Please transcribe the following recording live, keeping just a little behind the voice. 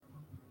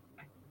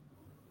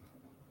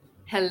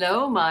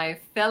Hello, my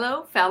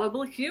fellow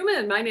fallible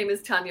human. My name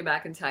is Tanya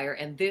McIntyre,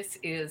 and this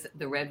is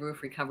the Red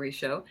Roof Recovery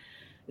Show.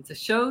 It's a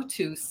show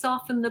to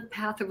soften the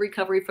path of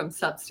recovery from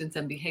substance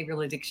and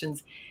behavioral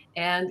addictions.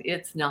 And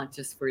it's not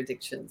just for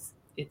addictions,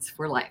 it's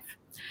for life.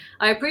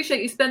 I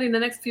appreciate you spending the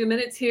next few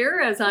minutes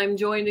here as I'm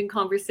joined in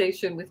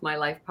conversation with my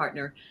life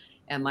partner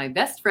and my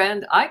best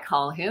friend. I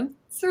call him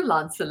Sir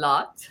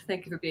Lancelot.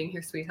 Thank you for being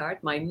here, sweetheart,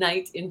 my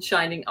knight in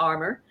shining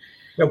armor.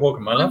 You're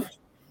welcome, my love.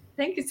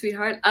 Thank you,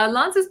 sweetheart.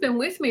 Lance has been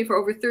with me for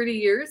over 30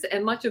 years,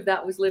 and much of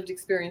that was lived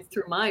experience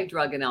through my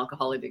drug and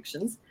alcohol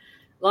addictions.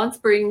 Lance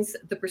brings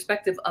the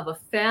perspective of a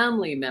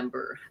family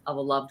member of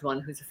a loved one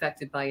who's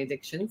affected by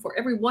addiction. For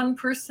every one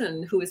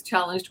person who is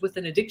challenged with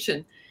an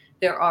addiction,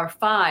 there are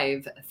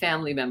 5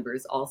 family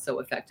members also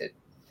affected.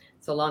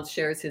 So Lance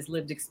shares his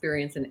lived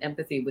experience and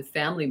empathy with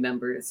family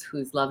members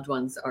whose loved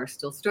ones are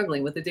still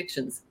struggling with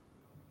addictions.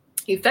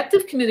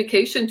 Effective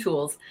communication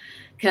tools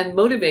can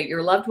motivate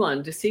your loved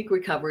one to seek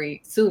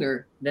recovery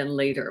sooner than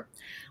later.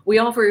 We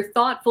offer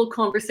thoughtful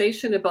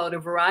conversation about a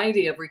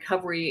variety of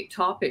recovery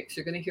topics.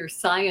 You're going to hear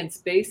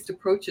science-based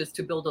approaches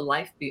to build a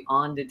life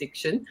beyond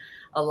addiction,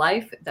 a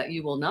life that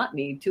you will not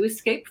need to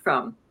escape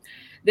from.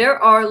 There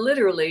are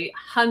literally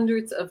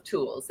hundreds of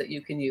tools that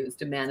you can use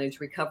to manage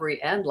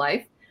recovery and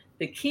life.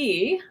 The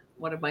key,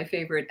 one of my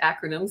favorite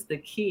acronyms, the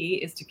key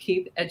is to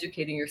keep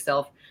educating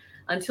yourself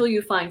until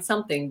you find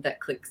something that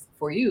clicks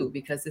for you,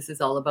 because this is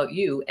all about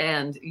you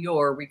and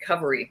your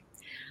recovery.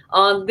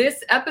 On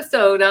this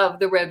episode of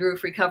the Red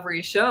Roof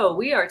Recovery Show,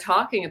 we are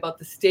talking about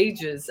the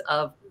stages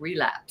of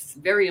relapse.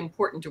 Very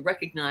important to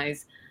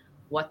recognize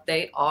what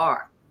they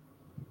are.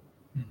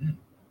 Mm-hmm.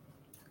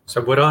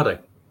 So what are they?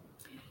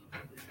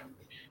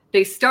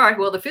 They start,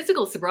 well, the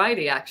physical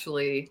sobriety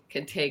actually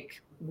can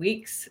take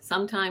weeks,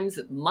 sometimes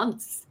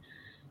months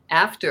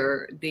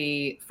after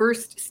the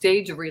first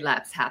stage of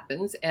relapse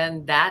happens,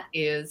 and that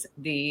is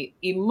the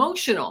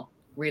emotional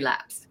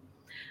relapse.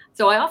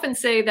 So I often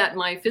say that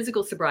my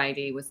physical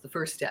sobriety was the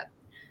first step.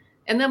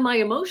 And then my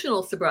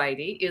emotional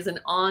sobriety is an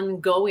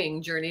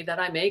ongoing journey that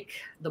I make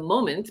the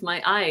moment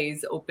my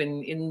eyes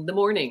open in the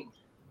morning.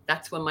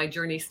 That's when my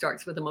journey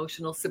starts with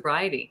emotional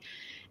sobriety.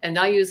 And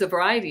I use a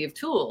variety of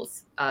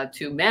tools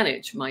to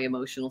manage my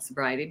emotional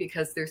sobriety,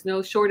 because there's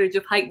no shortage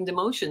of heightened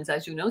emotions,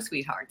 as you know,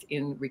 sweetheart,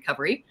 in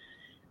recovery.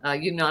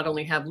 You not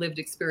only have lived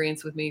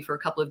experience with me for a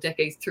couple of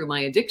decades through my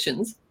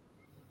addictions,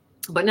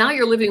 but now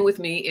you're living with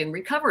me in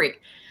recovery.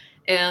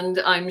 And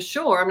I'm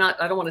sure,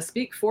 I don't want to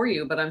speak for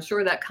you, but I'm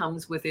sure that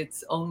comes with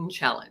its own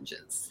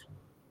challenges.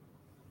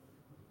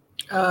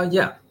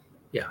 Yeah.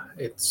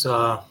 It's,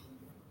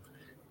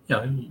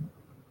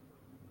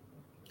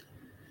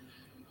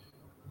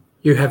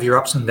 you have your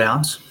ups and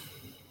downs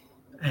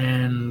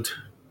and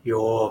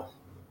your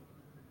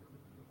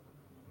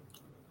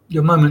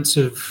moments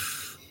of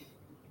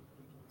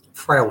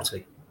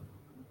frailty,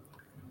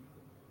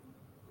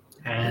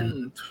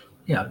 and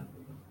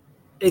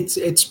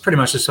it's pretty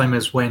much the same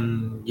as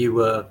when you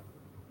were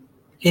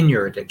in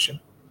your addiction.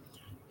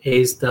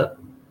 Is that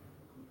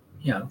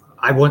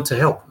I want to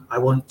help, I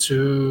want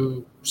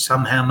to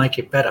somehow make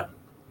it better,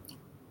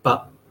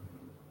 but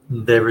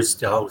there is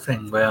the whole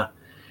thing where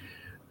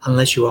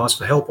unless you ask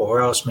for help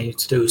or ask me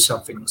to do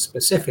something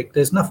specific,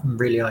 there's nothing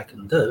really I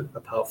can do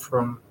apart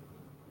from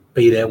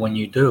be there when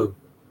you do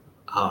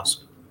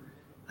ask.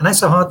 And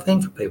that's a hard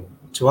thing for people,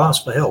 to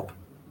ask for help,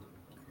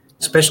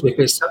 especially if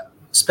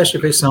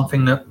it's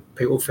something that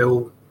people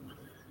feel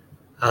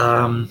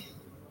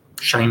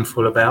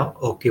shameful about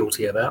or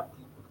guilty about.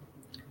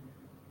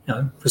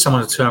 For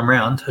someone to turn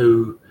around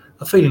who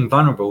are feeling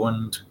vulnerable,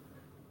 and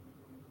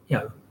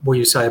what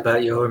you say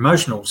about your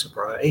emotional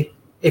sobriety,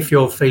 if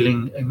you're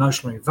feeling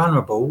emotionally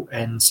vulnerable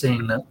and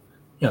seeing that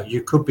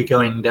you could be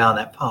going down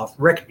that path,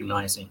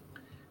 recognizing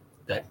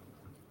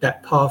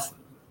that path,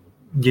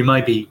 you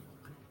may be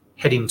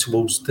heading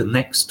towards the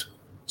next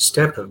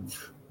step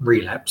of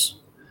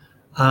relapse.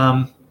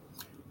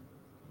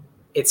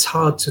 It's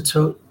hard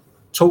to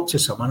talk to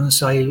someone and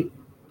say,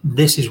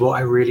 this is what I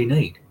really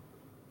need.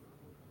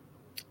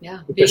 Yeah,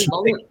 because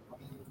being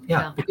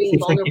because you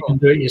think you can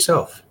do it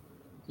yourself.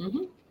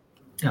 Mm-hmm.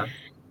 Yeah.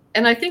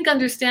 And I think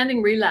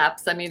understanding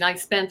relapse, I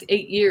spent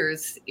 8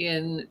 years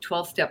in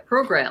 12-step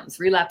programs,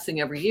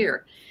 relapsing every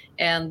year.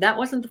 And that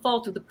wasn't the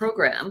fault of the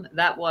program.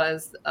 That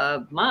was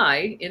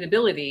my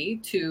inability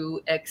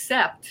to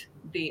accept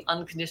the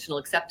unconditional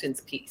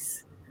acceptance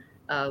piece,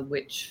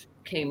 which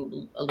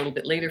came a little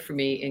bit later for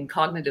me in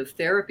cognitive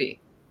therapy.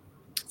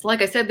 So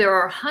like I said, there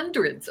are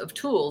hundreds of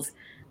tools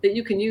that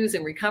you can use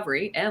in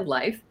recovery and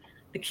life.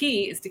 The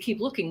key is to keep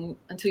looking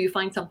until you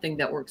find something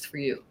that works for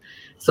you.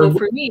 So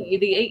for me,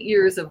 the 8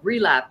 years of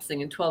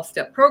relapsing in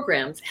 12-step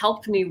programs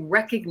helped me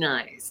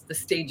recognize the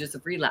stages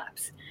of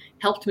relapse,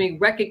 helped me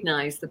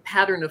recognize the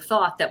pattern of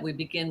thought that would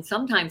begin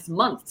sometimes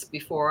months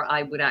before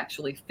I would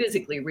actually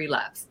physically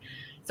relapse.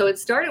 So it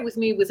started with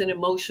me with an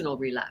emotional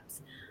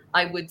relapse.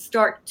 I would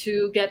start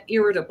to get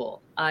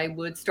irritable. I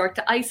would start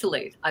to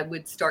isolate. I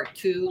would start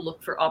to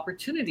look for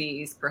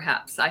opportunities,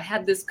 perhaps. I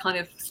had this kind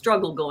of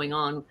struggle going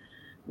on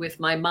with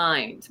my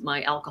mind.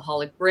 My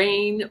alcoholic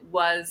brain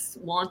was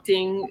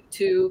wanting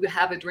to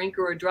have a drink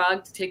or a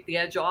drug to take the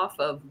edge off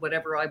of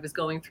whatever I was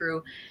going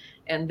through.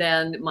 And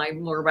then my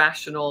more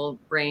rational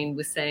brain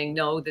was saying,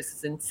 no, this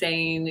is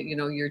insane. You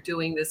know, you're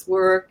doing this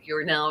work.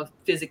 You're now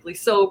physically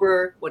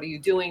sober. What are you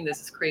doing?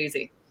 This is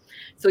crazy.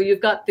 So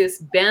you've got this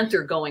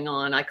banter going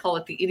on. I call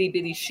it the itty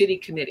bitty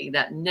shitty committee,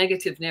 that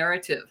negative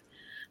narrative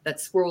that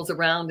swirls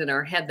around in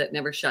our head that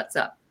never shuts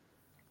up.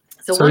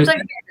 So once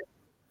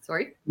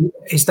sorry?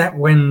 Is that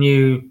when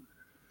you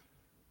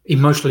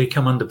emotionally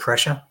come under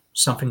pressure?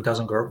 Something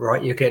doesn't go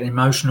right. You get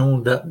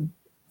emotional, that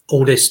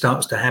all this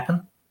starts to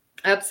happen?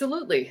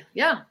 Absolutely.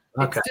 Yeah.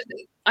 Okay.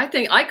 I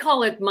think I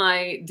call it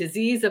my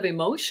disease of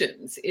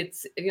emotions.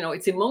 It's, you know,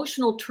 it's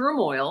emotional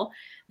turmoil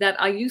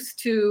that I used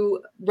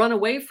to run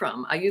away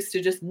from. I used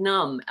to just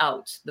numb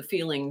out the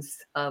feelings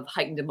of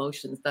heightened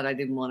emotions that I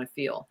didn't want to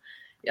feel,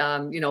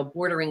 you know,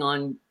 bordering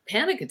on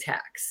panic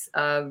attacks.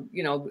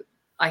 You know,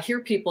 I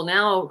hear people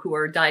now who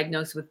are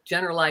diagnosed with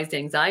generalized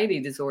anxiety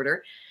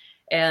disorder,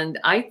 and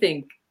I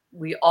think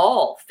we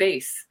all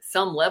face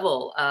some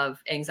level of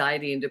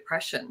anxiety and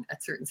depression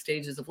at certain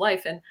stages of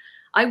life. And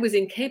I was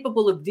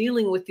incapable of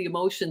dealing with the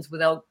emotions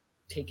without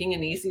taking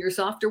an easier,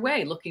 softer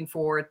way, looking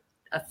for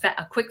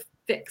a quick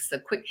fix, a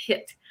quick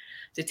hit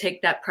to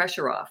take that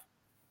pressure off.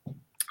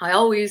 I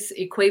always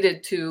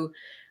equated to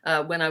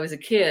when I was a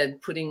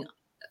kid, putting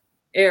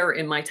air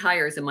in my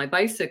tires in my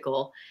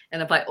bicycle.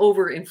 And if I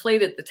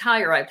overinflated the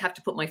tire, I'd have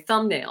to put my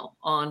thumbnail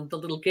on the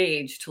little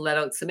gauge to let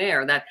out some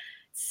air.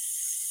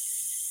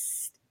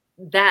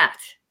 That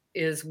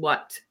is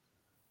what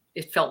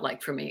it felt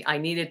like for me. I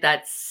needed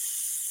that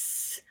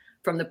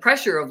from the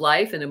pressure of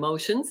life and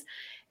emotions,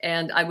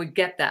 and I would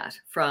get that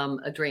from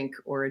a drink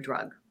or a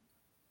drug.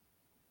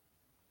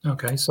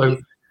 Okay, so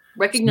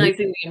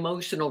recognizing the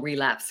emotional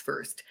relapse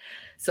first.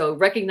 So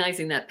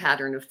recognizing that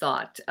pattern of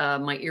thought,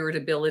 my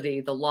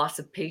irritability, the loss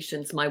of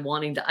patience, my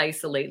wanting to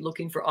isolate,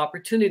 looking for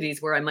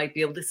opportunities where I might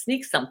be able to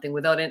sneak something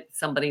without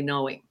somebody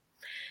knowing.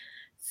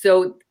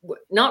 So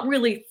not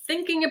really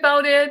thinking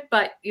about it,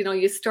 but, you know,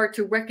 you start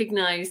to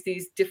recognize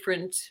these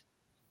different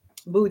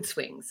mood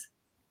swings.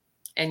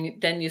 And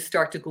then you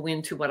start to go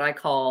into what I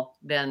call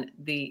then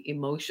the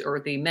emotion or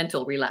the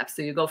mental relapse.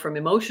 So you go from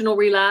emotional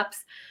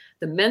relapse.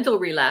 The mental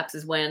relapse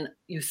is when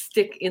you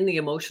stick in the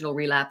emotional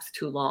relapse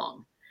too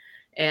long.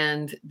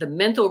 And the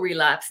mental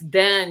relapse,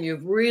 then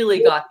you've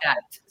really got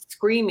that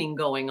screaming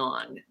going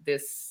on,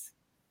 this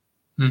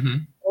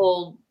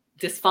whole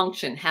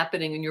dysfunction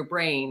happening in your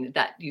brain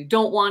that you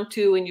don't want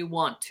to and you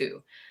want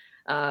to.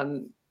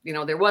 You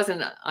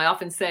know, I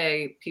often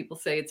say, people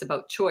say it's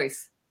about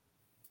choice.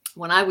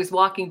 When I was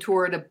walking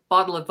toward a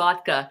bottle of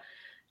vodka,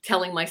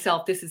 telling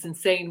myself, this is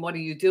insane, what are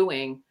you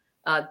doing?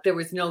 There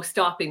was no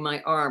stopping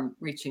my arm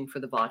reaching for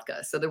the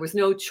vodka. So there was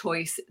no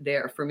choice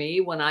there for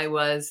me when I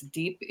was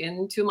deep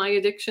into my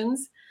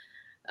addictions.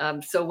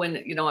 So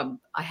when, you know,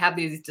 I have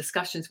these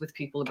discussions with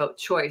people about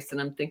choice,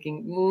 and I'm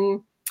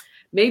thinking,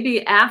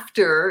 maybe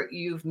after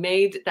you've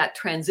made that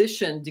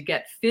transition to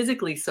get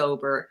physically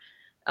sober,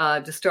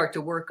 to start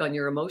to work on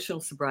your emotional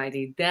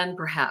sobriety, then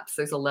perhaps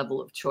there's a level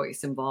of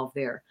choice involved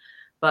there.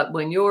 But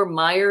when you're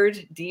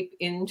mired deep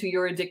into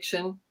your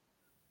addiction,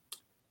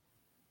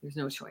 there's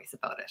no choice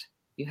about it.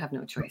 You have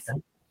no choice.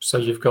 Okay. So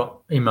you've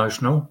got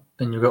emotional,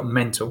 then you've got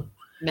mental.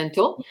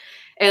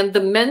 And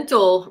the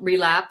mental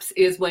relapse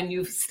is when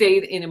you've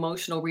stayed in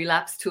emotional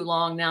relapse too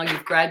long. Now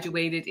you've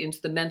graduated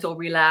into the mental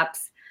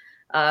relapse.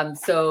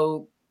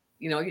 So,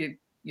 you know, you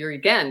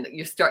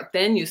start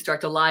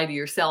to lie to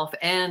yourself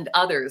and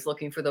others,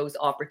 looking for those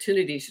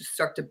opportunities. You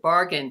start to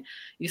bargain.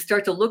 You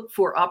start to look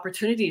for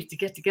opportunities to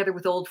get together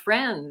with old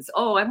friends.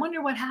 Oh, I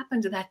wonder what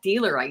happened to that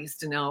dealer I used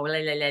to know.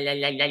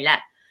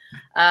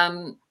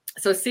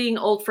 So seeing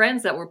old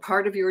friends that were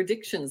part of your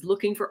addictions,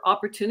 looking for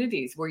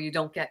opportunities where you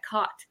don't get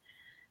caught.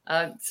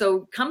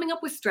 So coming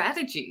up with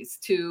strategies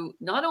to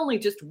not only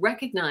just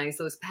recognize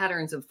those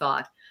patterns of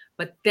thought,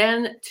 but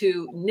then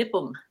to nip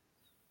them,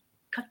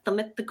 cut them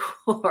at the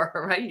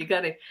core, right? You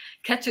got to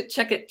catch it,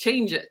 check it,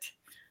 change it.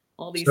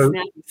 All these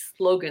snappy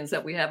slogans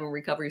that we have in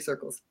recovery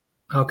circles.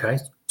 Okay,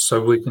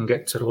 so we can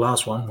get to the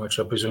last one, which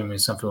I presume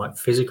is something like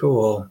physical,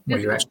 or where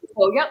you actually.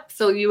 Oh, yeah.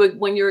 So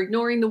when you're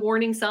ignoring the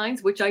warning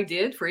signs, which I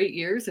did for 8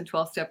 years in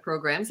 12-step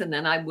programs, and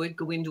then I would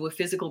go into a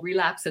physical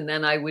relapse, and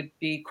then I would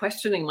be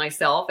questioning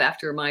myself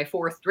after my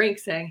fourth drink,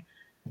 saying,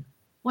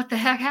 "What the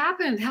heck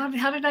happened? How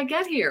did I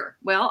get here?"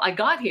 Well, I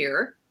got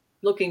here.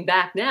 Looking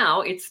back now,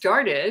 it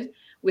started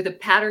with a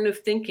pattern of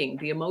thinking,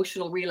 the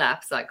emotional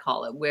relapse, I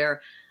call it,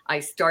 where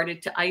I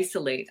started to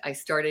isolate. I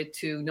started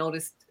to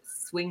notice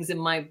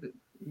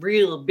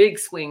real big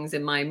swings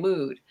in my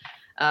mood,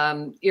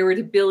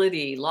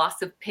 irritability,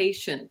 loss of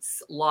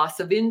patience, loss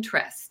of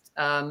interest,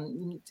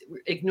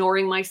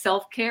 ignoring my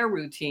self-care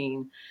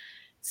routine.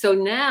 So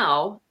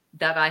now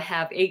that I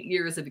have 8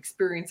 years of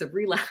experience of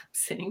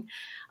relapsing,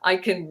 I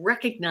can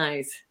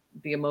recognize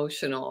the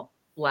emotional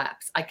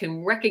lapse. I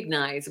can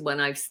recognize when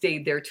I've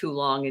stayed there too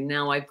long, and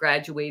now I've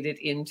graduated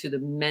into the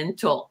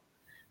mental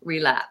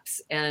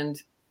relapse.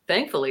 And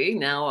thankfully,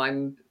 now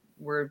I'm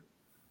we're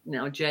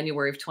now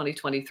January of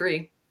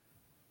 2023.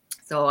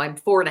 So I'm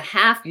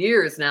 4.5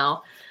 years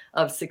now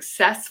of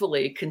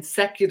successfully,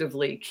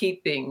 consecutively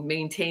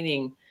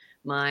maintaining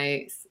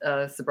my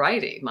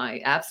sobriety, my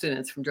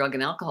abstinence from drug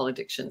and alcohol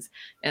addictions.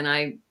 And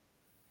I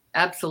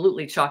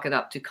absolutely chalk it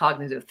up to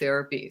cognitive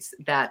therapies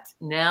that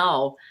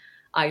now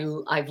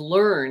I've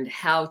learned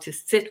how to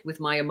sit with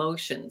my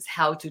emotions,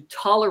 how to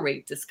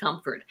tolerate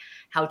discomfort,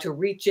 how to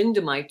reach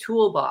into my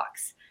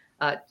toolbox.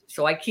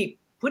 So I keep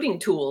putting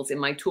tools in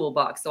my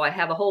toolbox. So I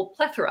have a whole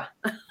plethora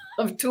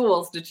of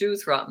tools to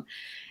choose from.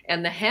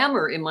 And the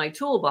hammer in my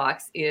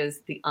toolbox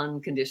is the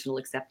unconditional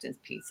acceptance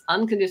piece.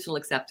 Unconditional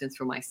acceptance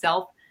for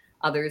myself,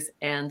 others,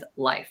 and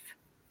life.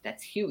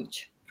 That's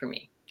huge for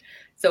me.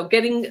 So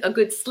getting a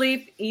good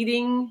sleep,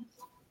 eating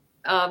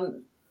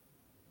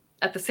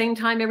at the same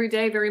time every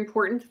day, very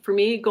important for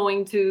me.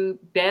 Going to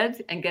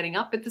bed and getting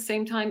up at the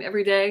same time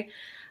every day.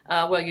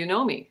 Well, you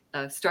know me,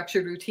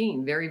 structured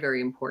routine, very,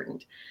 very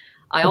important.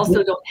 I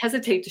also don't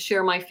hesitate to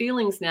share my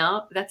feelings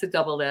now. That's a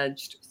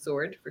double-edged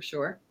sword for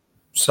sure.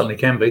 Certainly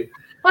can be.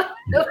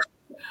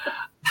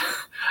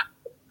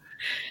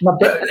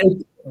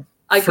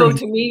 I go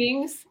to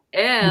meetings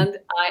and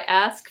I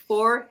ask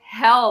for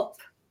help.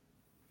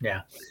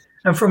 Yeah.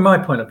 And from my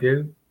point of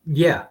view,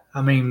 yeah,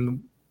 I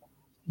mean,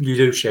 you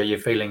do share your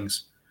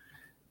feelings,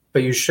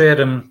 but you share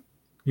them,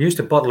 you used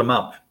to bottle them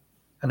up,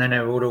 and then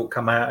it would all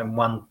come out in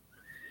one,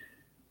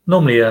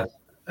 normally a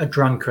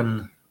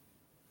drunken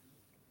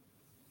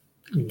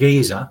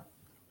geezer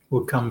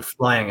would come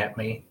flying at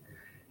me,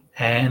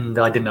 and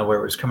I didn't know where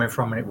it was coming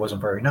from, and it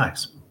wasn't very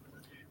nice.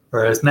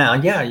 Whereas now,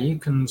 yeah, you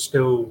can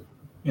still,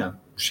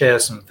 share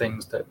some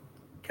things that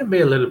can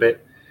be a little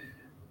bit,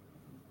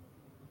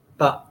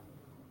 but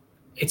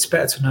it's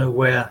better to know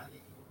where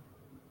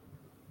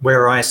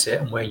I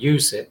sit and where you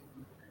sit,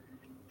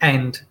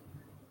 and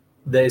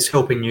that is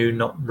helping you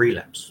not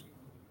relapse.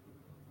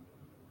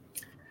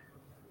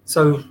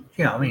 So,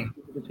 I mean,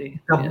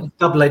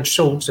 double-edged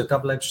swords are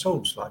double-edged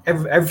swords. Like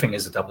everything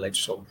is a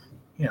double-edged sword.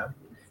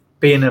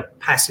 Being a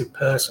passive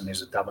person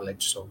is a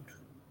double-edged sword.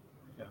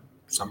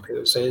 Some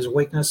people say it's a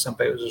weakness, some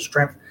people it's a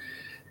strength.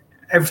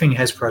 Everything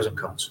has pros and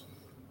cons.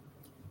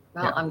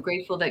 Well, I'm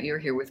grateful that you're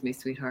here with me,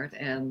 sweetheart,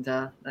 and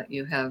that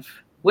you have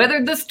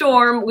weathered the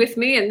storm with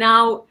me, and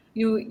now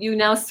you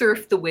now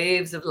surf the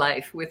waves of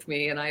life with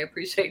me, and I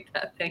appreciate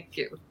that. Thank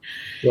you.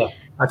 Yeah,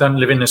 I don't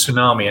live in a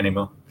tsunami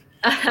anymore.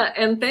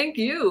 And thank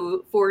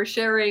you for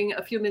sharing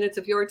a few minutes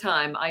of your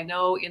time. I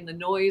know in the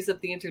noise of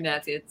the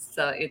internet, it's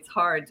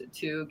hard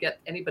to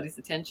get anybody's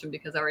attention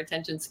because our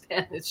attention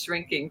span is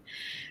shrinking.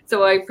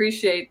 So I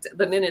appreciate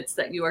the minutes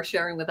that you are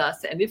sharing with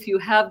us. And if you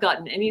have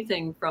gotten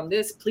anything from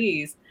this,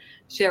 please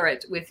share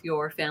it with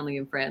your family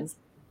and friends.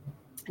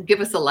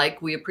 Give us a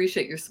like. We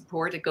appreciate your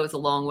support. It goes a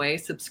long way.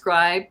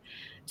 Subscribe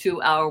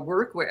to our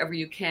work wherever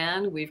you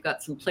can. We've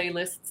got some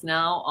playlists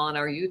now on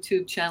our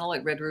YouTube channel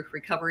at Red Roof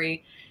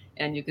Recovery.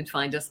 And you can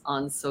find us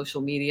on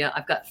social media.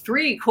 I've got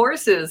 3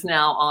 courses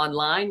now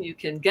online. You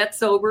can get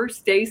sober,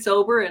 stay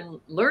sober, and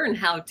learn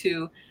how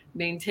to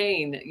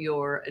maintain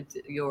your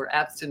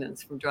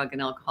abstinence from drug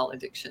and alcohol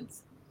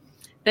addictions.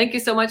 Thank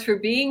you so much for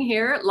being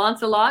here.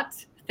 Lancelot,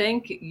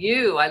 thank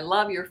you. I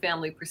love your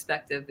family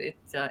perspective. It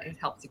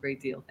helps a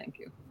great deal. Thank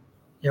you.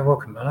 You're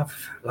welcome, my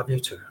love. Love you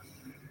too.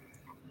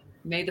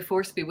 May the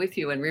force be with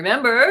you. And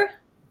remember,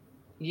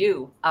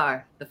 you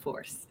are the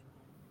force.